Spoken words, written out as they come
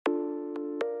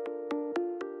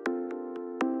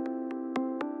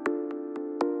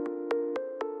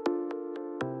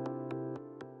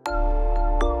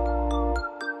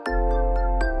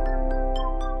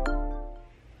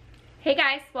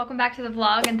welcome back to the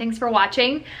vlog and thanks for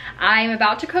watching. I'm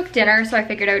about to cook dinner, so I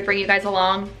figured I would bring you guys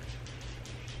along.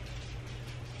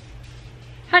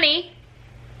 Honey,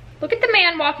 look at the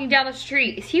man walking down the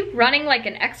street. Is he running like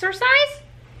an exercise?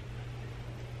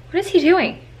 What is he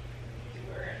doing?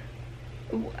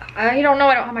 I don't know,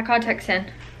 I don't have my contacts in.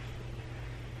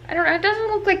 I don't know, it doesn't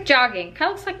look like jogging.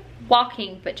 Kind of looks like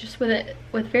walking, but just with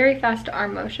very fast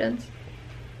arm motions.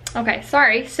 Okay,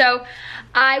 sorry. So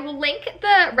I will link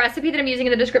the recipe that I'm using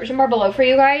in the description bar below for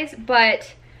you guys,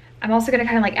 but I'm also gonna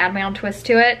kind of like add my own twist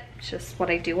to it. It's just what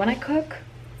I do when I cook.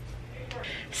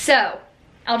 So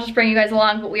I'll just bring you guys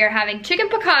along, but we are having chicken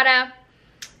piccata,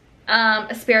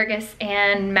 asparagus,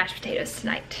 and mashed potatoes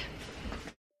tonight.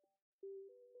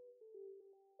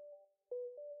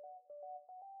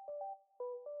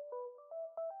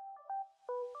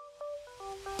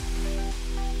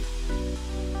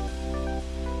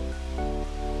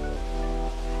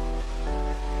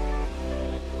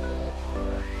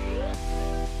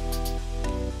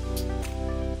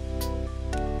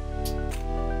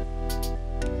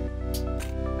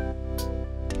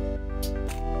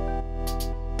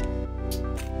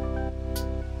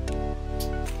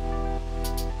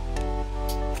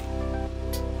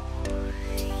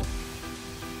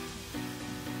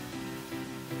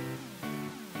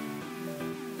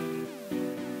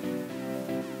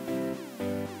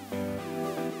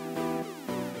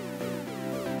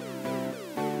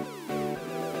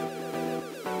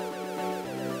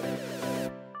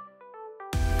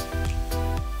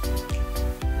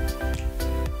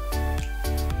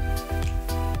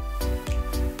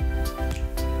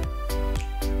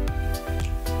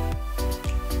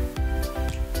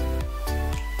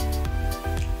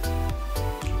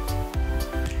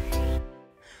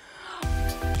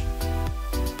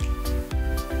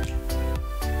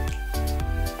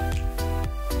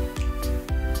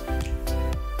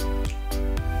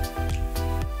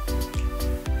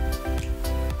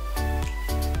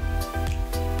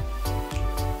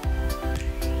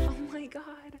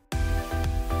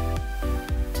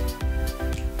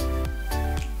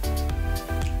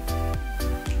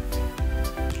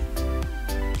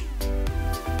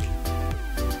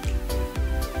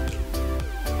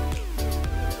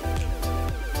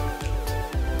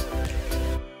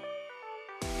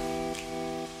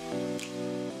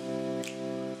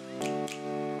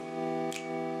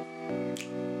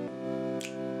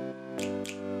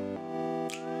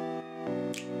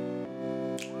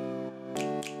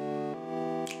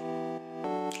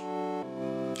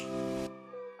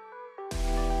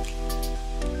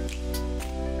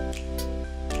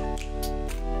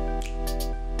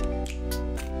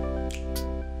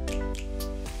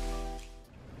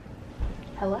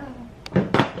 Hello.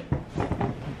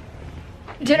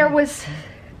 Dinner was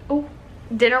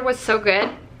so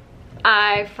good.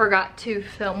 I forgot to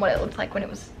film what it looked like when it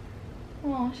was,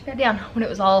 oh, she got down, when it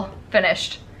was all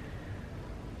finished.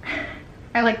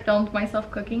 I like filmed myself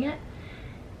cooking it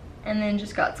and then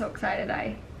just got so excited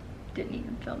I didn't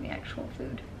even film the actual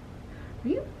food. Are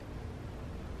you?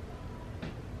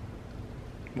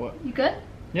 What? You good?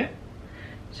 Yeah.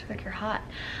 Just feel like you're hot.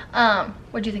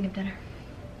 What'd you think of dinner?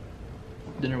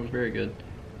 Dinner was very good.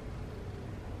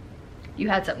 You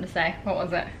had something to say. What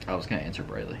was it? I was gonna answer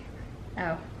Braylee.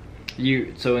 Oh.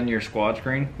 So in your squad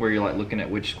screen, where you're like looking at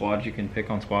which squads you can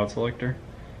pick on squad selector,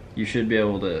 you should be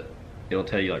able to, it'll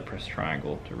tell you like press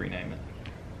triangle to rename it.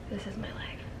 This is my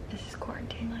life. This is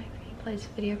quarantine life. He plays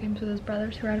video games with his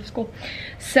brothers who are out of school.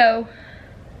 So,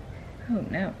 oh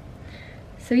no.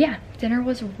 So yeah, dinner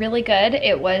was really good.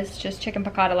 It was just chicken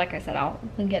piccata, like I said. I'll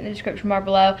link it in the description bar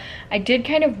below. I did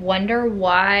kind of wonder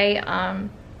why,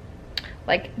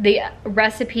 like the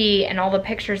recipe and all the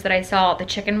pictures that I saw, the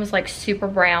chicken was like super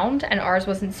browned and ours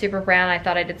wasn't super brown. I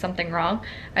thought I did something wrong.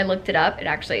 I looked it up. It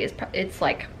actually is, it's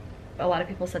like, a lot of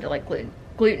people said that like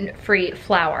gluten-free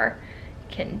flour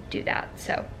can do that.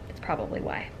 So it's probably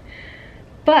why.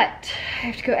 But I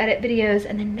have to go edit videos,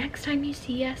 and then next time you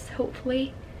see us,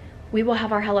 hopefully, we will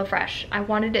have our HelloFresh. I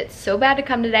wanted it so bad to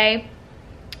come today,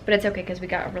 but it's okay because we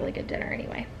got a really good dinner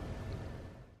anyway.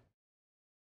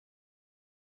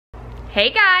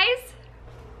 Hey guys!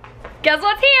 Guess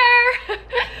what's here?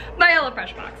 My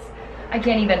HelloFresh box. I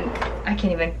can't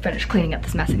even finish cleaning up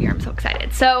this mess in here. I'm so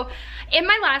excited. So in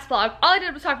my last vlog, all I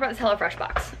did was talk about this HelloFresh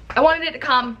box. I wanted it to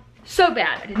come so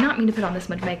bad. I did not mean to put on this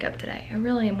much makeup today. I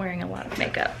really am wearing a lot of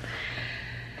makeup.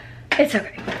 It's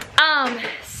okay.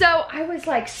 So I was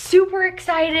like super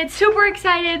excited,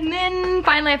 and then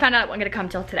finally I found out it wasn't gonna come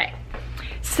till today.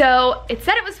 So it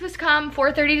said it was supposed to come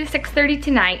 4:30 to 6:30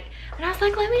 tonight, and I was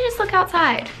like, let me just look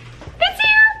outside. It's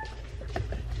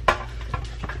here!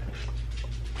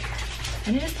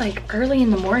 And it is like early in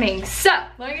the morning. So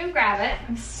let me go grab it.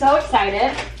 I'm so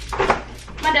excited.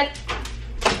 Come on, Dick.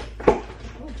 Oh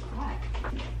God.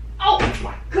 Oh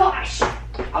my gosh.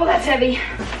 Oh, that's heavy.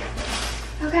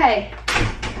 Okay.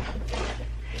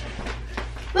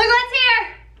 Look what's here.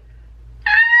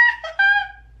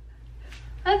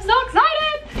 I'm so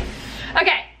excited.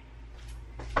 Okay.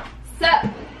 So.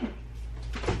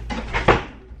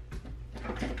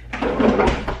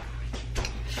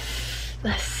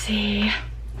 Let's see.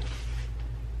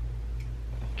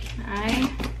 Can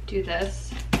I do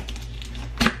this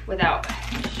without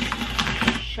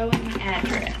showing the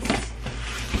address?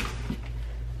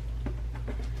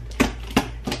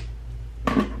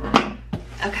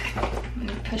 Okay, let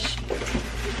me push.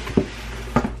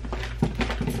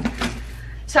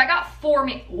 So I got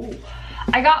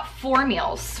I got 4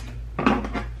 meals,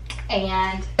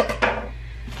 and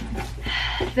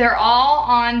they're all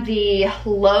on the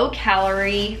low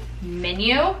calorie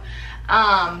menu.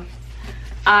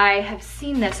 I have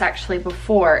seen this actually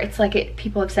before. It's like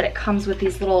people have said it comes with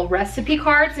these little recipe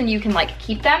cards and you can like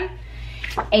keep them.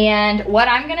 And what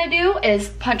I'm gonna do is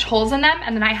punch holes in them,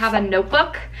 and then I have a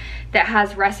notebook that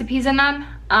has recipes in them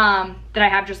that I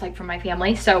have just like from my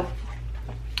family. So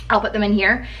I'll put them in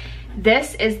here.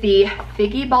 This is the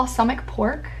figgy balsamic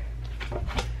pork.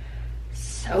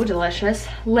 So delicious.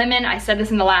 Lemon, I said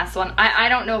this in the last one. I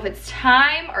don't know if it's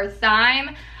thyme or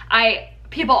thyme.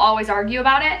 People always argue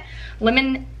about it.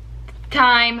 Lemon,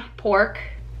 thyme, pork.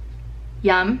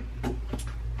 Yum.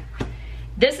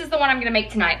 This is the one I'm gonna make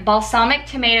tonight. Balsamic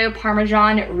tomato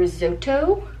parmesan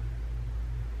risotto.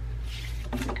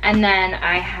 And then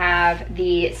I have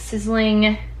the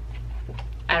sizzling,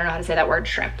 I don't know how to say that word,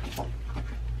 shrimp.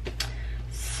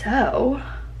 So,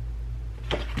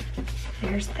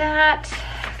 there's that.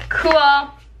 Cool.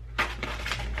 All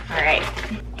right.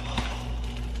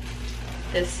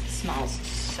 This smells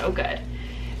so good.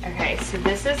 Okay, so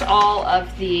this is all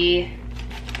of the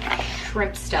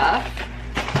shrimp stuff.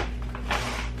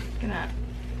 I'm gonna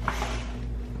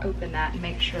open that and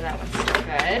make sure that one's still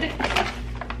good.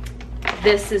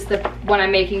 This is the one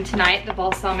I'm making tonight, the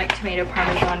balsamic tomato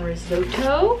parmesan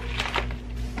risotto.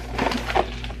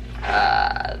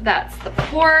 That's the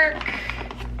pork.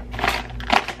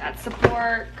 That's the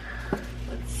pork.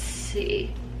 Let's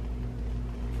see.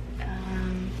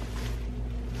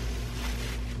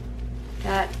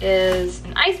 That is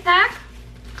an ice pack.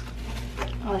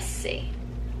 Let's see.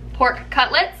 Pork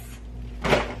cutlets.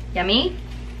 Yummy.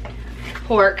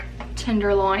 Pork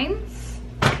tenderloins.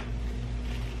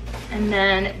 And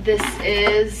then this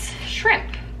is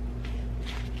shrimp.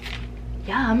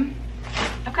 Yum.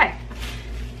 Okay.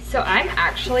 So I'm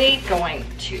actually going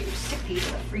to stick these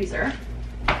in the freezer.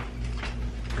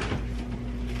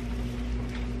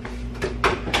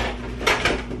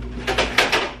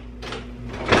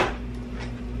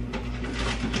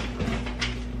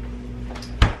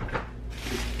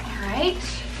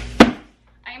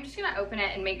 Open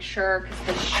it and make sure, because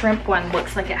the shrimp one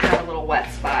looks like it had a little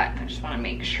wet spot. I just want to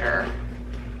make sure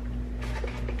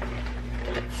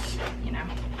that it's, you know,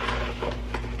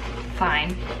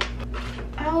 fine.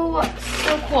 Oh,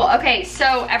 so cool. Okay,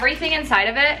 so everything inside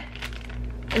of it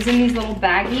is in these little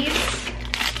baggies.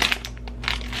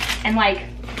 And like,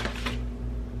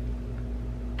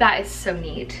 that is so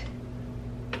neat.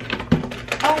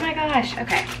 Oh my gosh.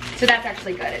 Okay, so that's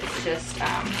actually good. It's just,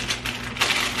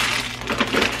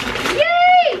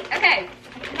 yay! Okay,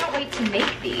 I cannot wait to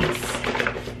make these.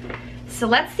 So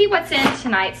let's see what's in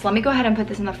tonight. So let me go ahead and put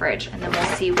this in the fridge, and then we'll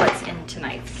see what's in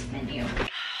tonight's menu.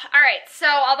 All right, so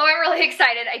although I'm really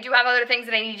excited, I do have other things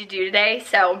that I need to do today.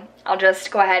 So I'll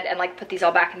just go ahead and like put these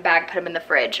all back in the bag, put them in the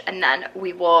fridge, and then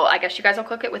we will, I guess you guys will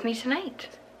cook it with me tonight.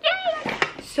 Yay!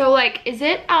 So like, is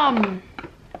it,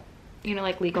 you know,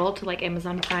 like legal to like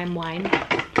Amazon Prime wine?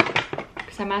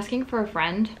 Because I'm asking for a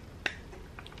friend,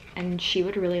 and she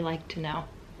would really like to know.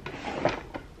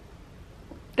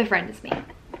 The friend is me.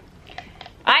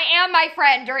 I am my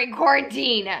friend during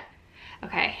quarantine.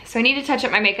 Okay, so I need to touch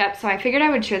up my makeup, so I figured I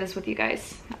would share this with you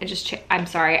guys. I'm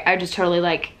sorry, I just totally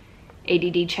like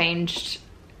ADD changed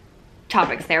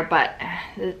topics there, but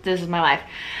this is my life.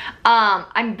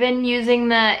 I've been using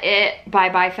the It Bye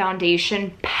Bye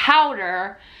foundation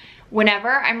powder whenever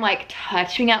I'm like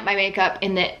touching up my makeup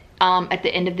in the at the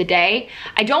end of the day.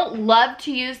 I don't love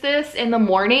to use this in the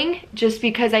morning just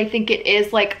because I think it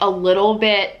is like a little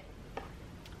bit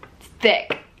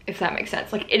thick, if that makes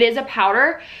sense. Like, it is a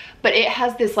powder, but it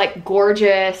has this like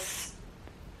gorgeous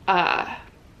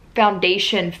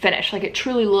foundation finish. Like, it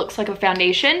truly looks like a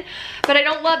foundation, but I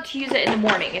don't love to use it in the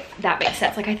morning, if that makes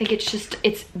sense. Like, I think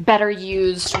it's better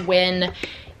used when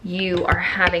you are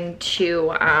having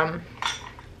to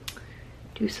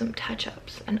do some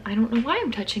touch-ups. And I don't know why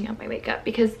I'm touching up my makeup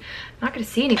because I'm not gonna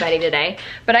see anybody today.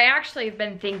 But I actually have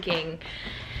been thinking,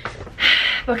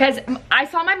 because I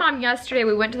saw my mom yesterday,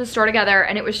 we went to the store together,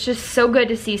 and it was just so good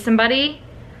to see somebody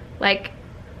like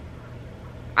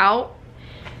out.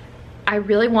 I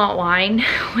really want wine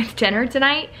with dinner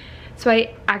tonight. So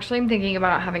I actually am thinking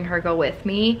about having her go with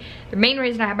me. The main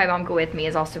reason I have my mom go with me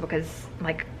is also because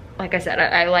like I said,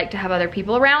 I like to have other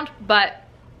people around, but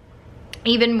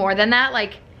even more than that,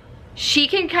 like she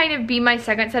can kind of be my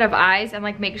second set of eyes and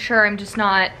like make sure I'm just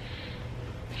not,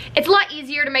 it's a lot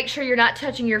easier to make sure you're not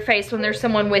touching your face when there's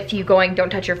someone with you going,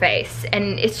 don't touch your face.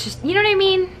 And it's just, you know what I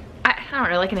mean? I don't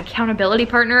know, like an accountability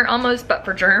partner almost, but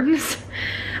for germs.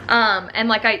 And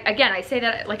like I say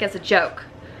that like as a joke,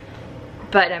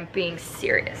 but I'm being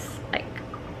serious. Like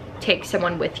take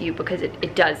someone with you because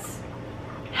it does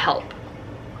help.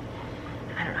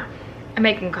 I don't know. I'm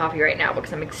making coffee right now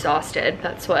because I'm exhausted.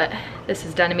 That's what this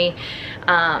has done to me.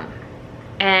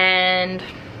 And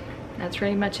that's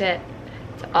pretty much it.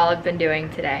 That's all I've been doing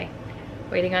today.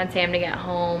 Waiting on Sam to get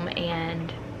home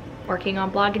and working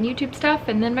on blog and YouTube stuff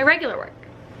and then my regular work.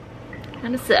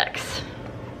 Kinda sucks.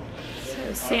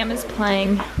 So Sam is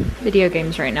playing video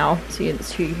games right now. So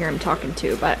that's who you hear him talking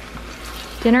to, but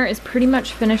dinner is pretty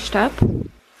much finished up.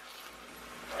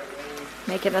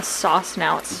 Making the sauce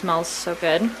now, it smells so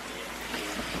good.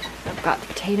 I've got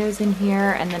potatoes in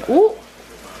here and then, ooh!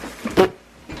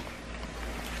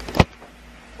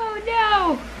 Oh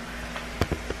no!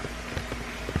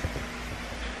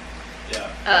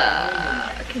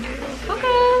 Can you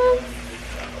focus?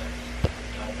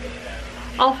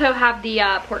 Also have the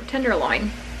pork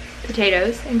tenderloin,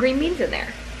 potatoes, and green beans in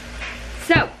there.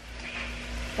 So,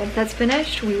 once that's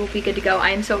finished, we will be good to go.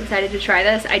 I am so excited to try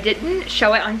this. I didn't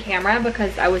show it on camera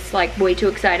because I was like way too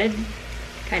excited.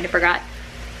 Kind of forgot.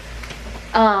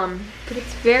 But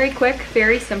it's very quick,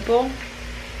 very simple.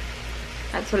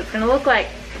 That's what it's gonna look like.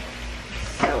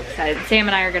 So excited. Sam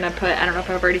and I are gonna put, I don't know if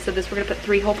I've already said this, we're gonna put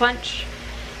 3 hole punch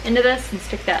into this and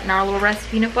stick that in our little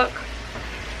recipe notebook.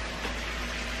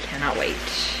 Cannot wait.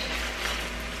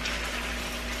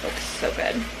 Looks so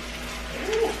good.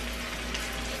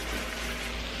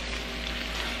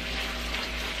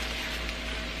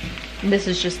 And this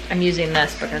is just, I'm using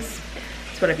this because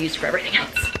it's what I've used for everything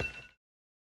else.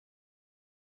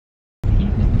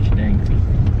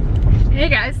 Hey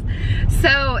guys,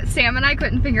 so Sam and I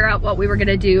couldn't figure out what we were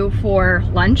gonna do for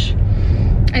lunch.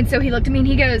 And so he looked at me and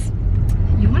he goes,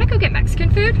 you wanna go get Mexican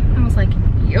food? I was like,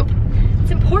 yep. It's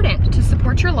important to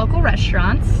support your local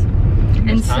restaurants.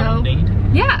 And so,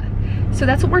 yeah, so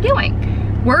that's what we're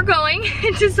doing. We're going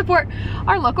to support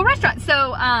our local restaurants.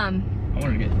 So, I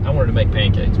wanted to make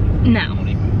pancakes. No,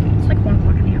 it's like 1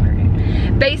 o'clock in the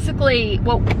afternoon. Basically,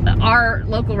 what our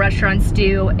local restaurants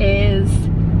do is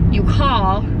you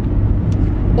call,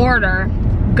 order,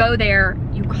 go there,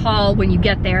 you call, when you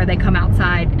get there, they come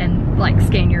outside and like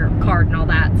scan your card and all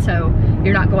that. So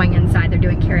you're not going inside, they're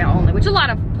doing carry out only, which a lot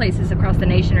of places across the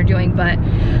nation are doing. But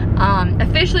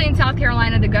officially in South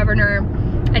Carolina, the governor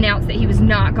announced that he was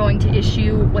not going to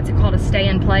issue, what's it called, a stay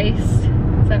in place?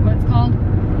 Is that what it's called?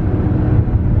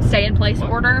 Stay in place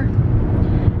order.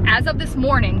 As of this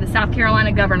morning, the South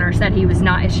Carolina governor said he was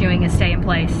not issuing a stay in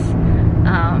place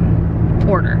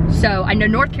order. So I know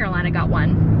North Carolina got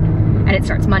one and it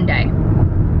starts Monday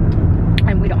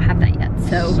and we don't have that yet.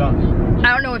 So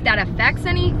I don't know if that affects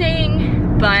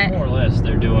anything, but more or less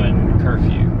they're doing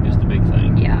curfew is the big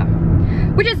thing. Yeah,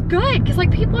 which is good because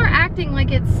like people are acting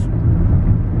like it's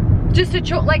just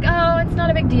a like, oh, it's not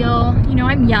a big deal, you know,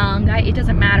 I'm young, it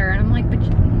doesn't matter. And I'm like, but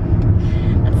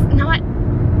that's not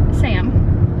Sam.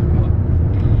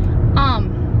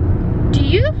 Do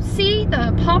you see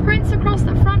the paw prints across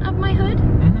the front of my hood?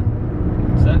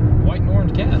 Mm-hmm. It's that white and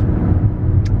orange cat.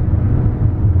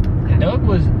 Okay. Doug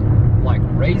was like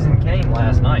raising Cain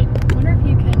last night. I wonder if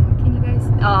you can you guys,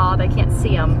 oh, they can't see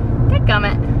him.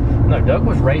 Dadgummit. No, Doug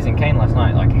was raising Cain last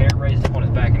night, like hair raised up on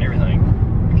his back and everything,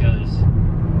 because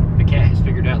the cat has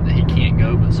figured out that he can't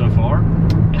go but so far,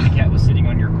 and the cat was sitting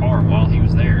on your car while he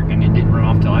was there, and it didn't run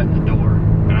off till I opened the door,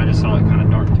 and I just saw it kind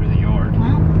of dart through the yard.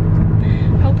 Well,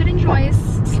 hope it enjoys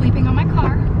sleeping on my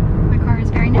car. My car is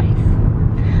very nice.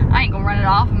 I ain't gonna run it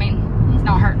off. I mean, he's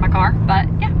not hurting my car, but